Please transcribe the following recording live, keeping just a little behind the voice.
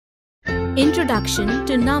Introduction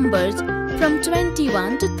to numbers from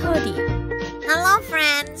 21 to 30. Hello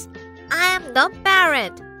friends, I am the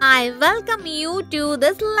parrot. I welcome you to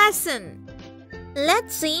this lesson.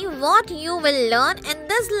 Let's see what you will learn in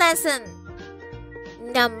this lesson.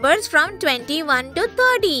 Numbers from 21 to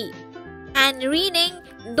 30 and reading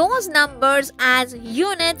those numbers as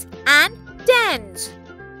units and tens.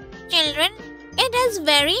 Children, it is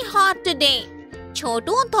very hot today.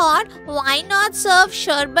 Chotu thought, why not serve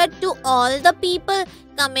sharbat to all the people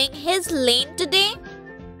coming his lane today?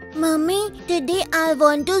 Mummy, today I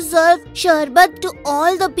want to serve sharbat to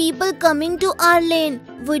all the people coming to our lane.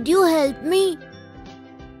 Would you help me?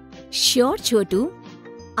 Sure, Chotu.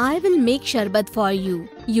 I will make sharbat for you.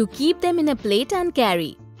 You keep them in a plate and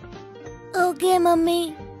carry. Okay,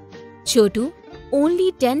 Mummy. Chotu,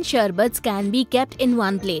 only 10 sharbats can be kept in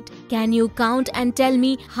one plate. Can you count and tell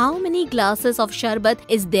me how many glasses of sharbat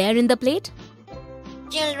is there in the plate?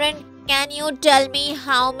 Children, can you tell me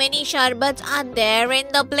how many sharbats are there in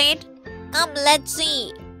the plate? Come, let's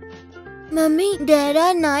see. Mummy, there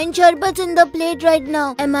are 9 sharbats in the plate right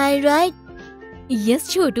now. Am I right?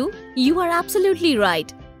 Yes, Chotu, you are absolutely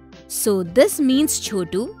right. So this means,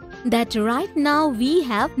 Chotu, that right now we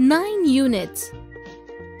have 9 units.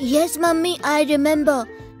 Yes, Mummy, I remember.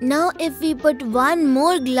 Now if we put one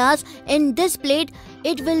more glass in this plate,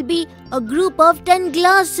 it will be a group of 10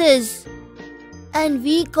 glasses. And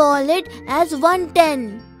we call it as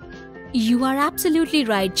 110. You are absolutely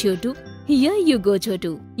right, Chotu. Here you go,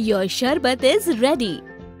 Chotu. Your sharbat is ready.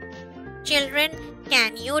 Children,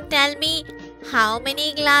 can you tell me how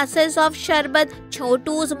many glasses of sharbat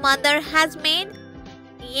Chotu's mother has made?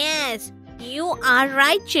 Yes, you are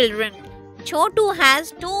right, children. Chotu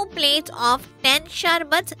has 2 plates of 10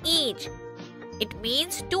 sharbats each. It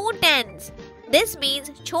means 2 tens. This means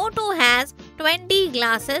Chotu has 20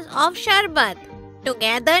 glasses of sharbat.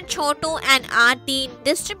 Together, Chotu and Aarti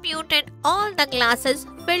distributed all the glasses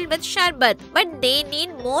filled with sharbat, but they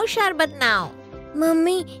need more sharbat now.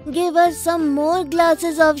 Mummy, give us some more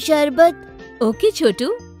glasses of sharbat. Okay, Chotu.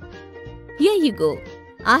 Here you go.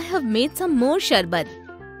 I have made some more sharbat.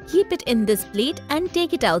 Keep it in this plate and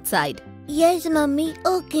take it outside. Yes, Mummy.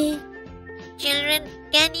 Okay. Children,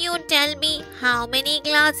 can you tell me how many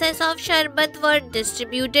glasses of sharbat were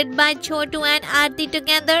distributed by Chotu and Aarti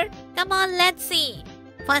together? Come on, let's see.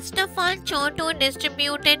 First of all, Chotu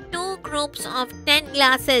distributed 2 groups of 10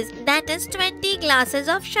 glasses, that is 20 glasses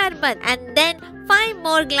of sharbat, and then 5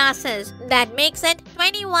 more glasses. That makes it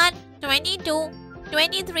 21, 22,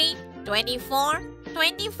 23, 24,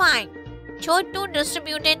 25. Chotu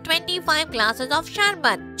distributed 25 glasses of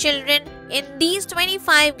sharbat. Children, in these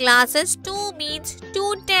 25 glasses, 2 means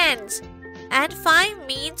 2 tens and 5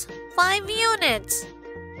 means 5 units.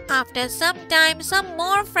 After some time, some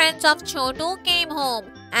more friends of Chotu came home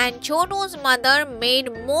and Chotu's mother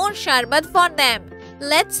made more sharbat for them.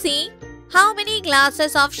 Let's see how many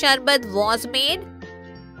glasses of sharbat was made.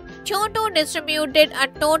 Chotu distributed a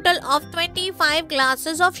total of 25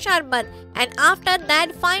 glasses of sharbat and after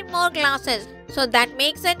that 5 more glasses. So that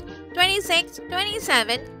makes it 26,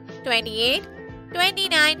 27, 28,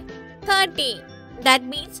 29, 30. That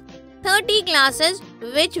means 30 glasses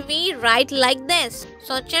which we write like this.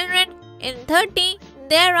 So children, in 30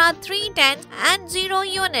 there are 3 tens and 0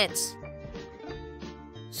 units.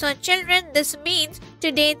 So children, this means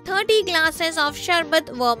today 30 glasses of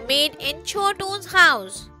sharbat were made in Chotu's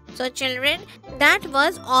house. So children, that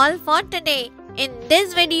was all for today. In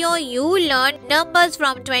this video, you learned numbers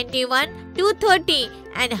from 21 to 30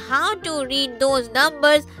 and how to read those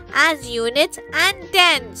numbers as units and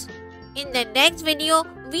tens. In the next video,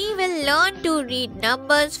 we will learn to read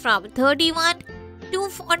numbers from 31 to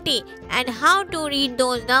 40 and how to read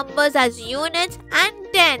those numbers as units and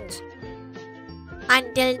tens.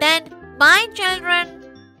 Until then, bye children.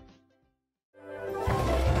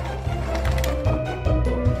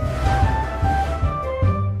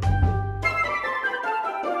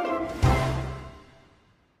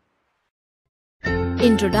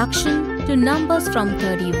 Introduction to numbers from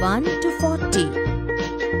 31 to 40.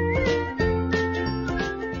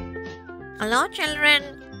 Hello children.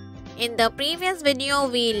 In the previous video,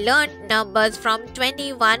 we learned numbers from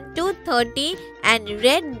 21 to 30 and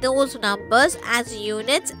read those numbers as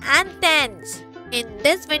units and tens. In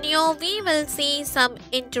this video, we will see some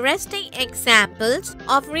interesting examples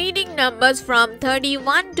of reading numbers from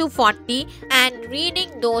 31 to 40 and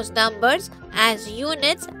reading those numbers as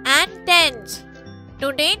units and tens.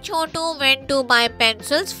 Today, Chotu went to buy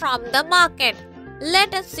pencils from the market.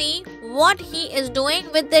 Let us see what he is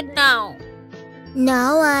doing with it now.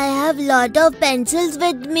 Now I have lot of pencils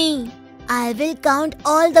with me. I will count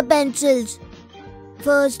all the pencils.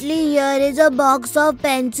 Firstly, here is a box of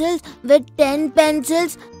pencils with 10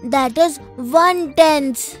 pencils, that is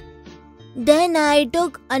 1/10. Then I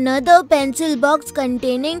took another pencil box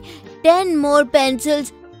containing 10 more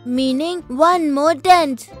pencils, meaning 1 more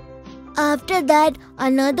tenth. After that,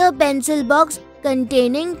 another pencil box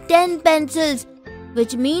containing 10 pencils,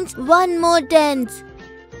 which means 1 more tenth.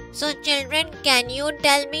 So children, can you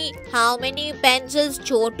tell me how many pencils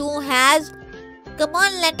Chotu has? Come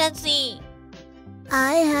on, let us see.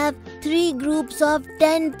 I have 3 groups of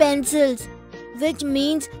 10 pencils, which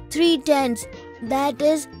means 3 tenths, that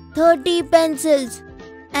is 30 pencils.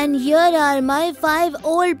 And here are my 5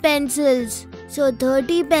 old pencils. So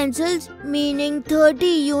 30 pencils meaning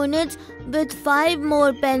 30 units with 5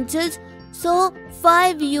 more pencils, so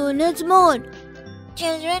 5 units more.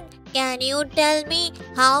 Children, can you tell me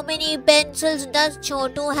how many pencils does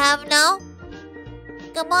Chotu have now?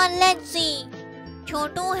 Come on, let's see.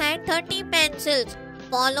 Chotu had 30 pencils,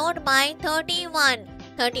 followed by 31,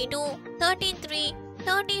 32, 33,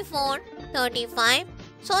 34, 35.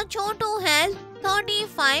 So Chotu has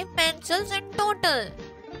 35 pencils in total.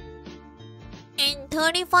 In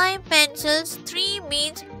 35 pencils, 3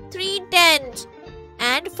 means 3 tenths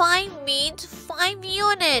and 5 means 5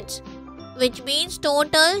 units, which means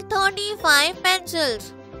total 35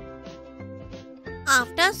 pencils.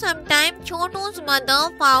 After some time, Chotu's mother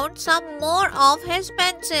found some more of his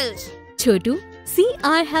pencils. Chotu, see,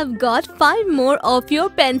 I have got 5 more of your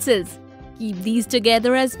pencils. Keep these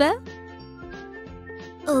together as well.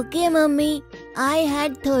 Okay, Mummy. I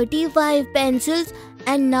had 35 pencils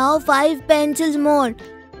and now 5 pencils more.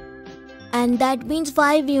 And that means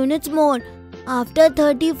 5 units more. After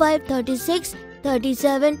 35, 36,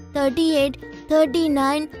 37, 38,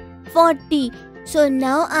 39, 40. So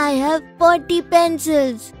now I have 40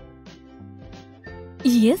 pencils.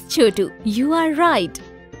 Yes, Chotu, you are right.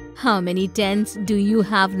 How many tenths do you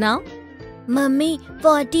have now? Mummy,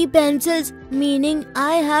 40 pencils, meaning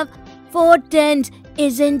I have 4 tenths,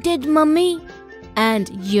 isn't it, Mummy? And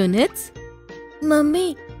units?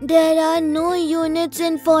 Mummy, there are no units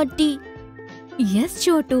in 40. Yes,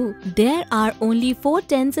 Chotu, there are only 4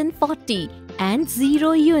 tenths in 40 and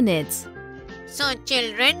 0 units. So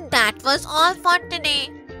children, that was all for today.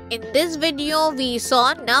 In this video, we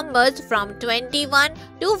saw numbers from 21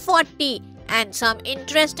 to 40 and some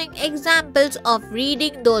interesting examples of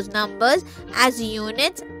reading those numbers as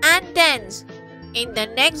units and tenths. In the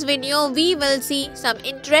next video, we will see some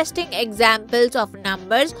interesting examples of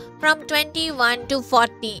numbers from 21 to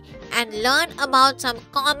 40 and learn about some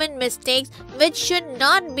common mistakes which should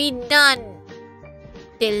not be done.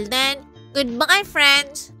 Till then, goodbye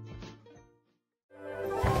friends.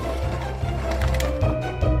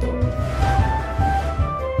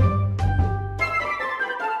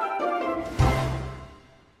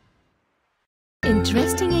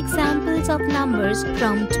 Interesting examples of numbers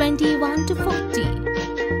from 21 to 40.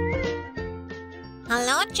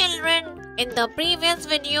 Hello children. In the previous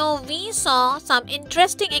video, we saw some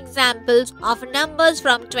interesting examples of numbers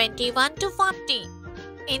from 21 to 40.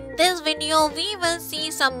 In this video, we will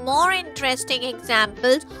see some more interesting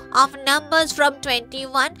examples of numbers from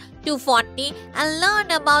 21 to 40 and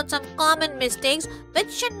learn about some common mistakes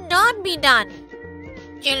which should not be done.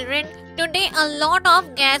 Children, today a lot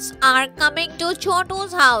of guests are coming to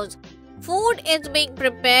Chotu's house. Food is being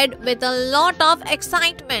prepared with a lot of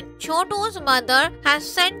excitement. Chotu's mother has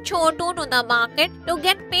sent Chotu to the market to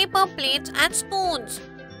get paper plates and spoons.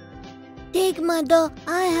 Take, Mother,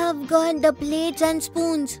 I have got the plates and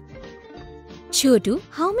spoons. Chotu,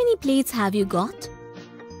 how many plates have you got?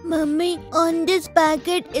 Mummy, on this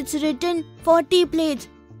packet it's written 40 plates,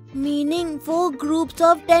 meaning 4 groups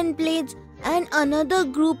of 10 plates and another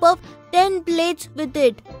group of 10 plates with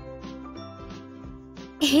it.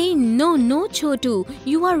 Hey, no, Chotu,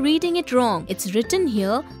 you are reading it wrong. It's written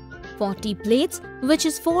here 40 plates, which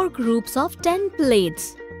is 4 groups of 10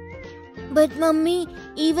 plates. But Mummy,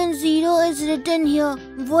 even 0 is written here.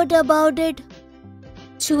 What about it?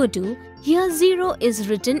 Chotu, here 0 is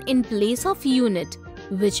written in place of unit,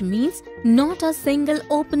 which means not a single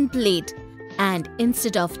open plate. And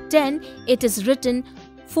instead of 10, it is written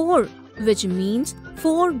 4, which means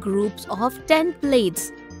 4 groups of 10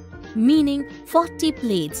 plates, meaning 40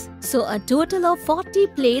 plates. So a total of 40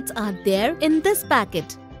 plates are there in this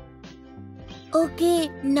packet. Okay,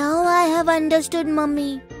 now I have understood,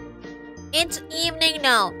 Mummy. It's evening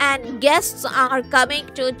now and guests are coming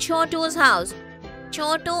to Chotu's house.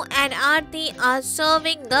 Chotu and Aarti are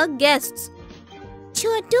serving the guests.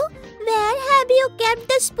 Chotu, where have you kept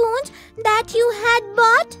the spoons that you had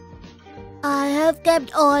bought? I have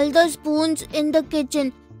kept all the spoons in the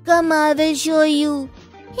kitchen. Come, I will show you.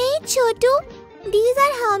 Hey Chotu, these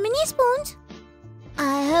are how many spoons?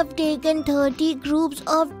 I have taken 30 groups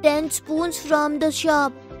of 10 spoons from the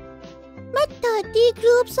shop. But 30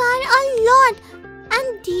 groups are a lot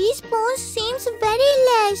and these spoons seems very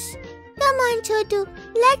less. Come on Chotu,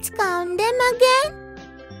 let's count them again.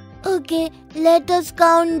 Okay, let us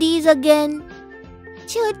count these again.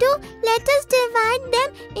 Chotu, let us divide them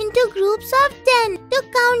into groups of 10 to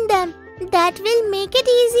count them. That will make it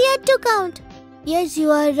easier to count. Yes, you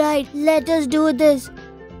are right. Let us do this.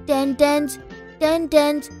 10 tens, 10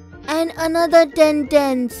 tens and another 10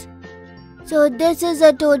 tens. So this is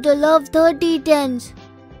a total of 30 tens.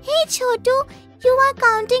 Hey Chotu, you are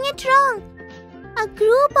counting it wrong. A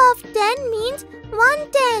group of 10 means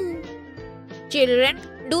 1 10. Children,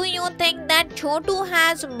 do you think that Chotu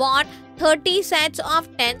has bought 30 sets of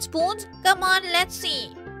 10 spoons? Come on, let's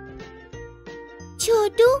see.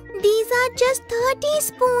 Chotu, these are just 30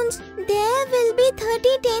 spoons. There will be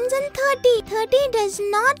 30 tens and 30. 30 does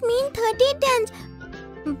not mean 30 tens,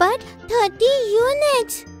 but 30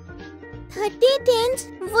 units. 30 tens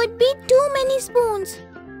would be too many spoons.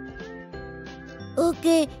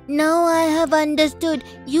 Okay, now I have understood.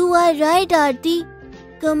 You are right, Aarti.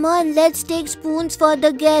 Come on, let's take spoons for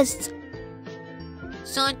the guests.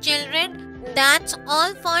 So children, that's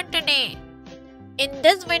all for today. In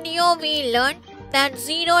this video, we learned that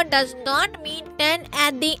 0 does not mean 10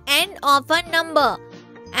 at the end of a number.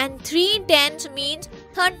 And 3 tens means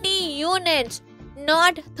 30 units,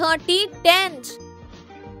 not 30 tens.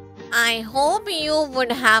 I hope you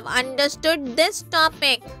would have understood this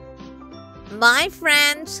topic. Bye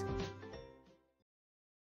friends.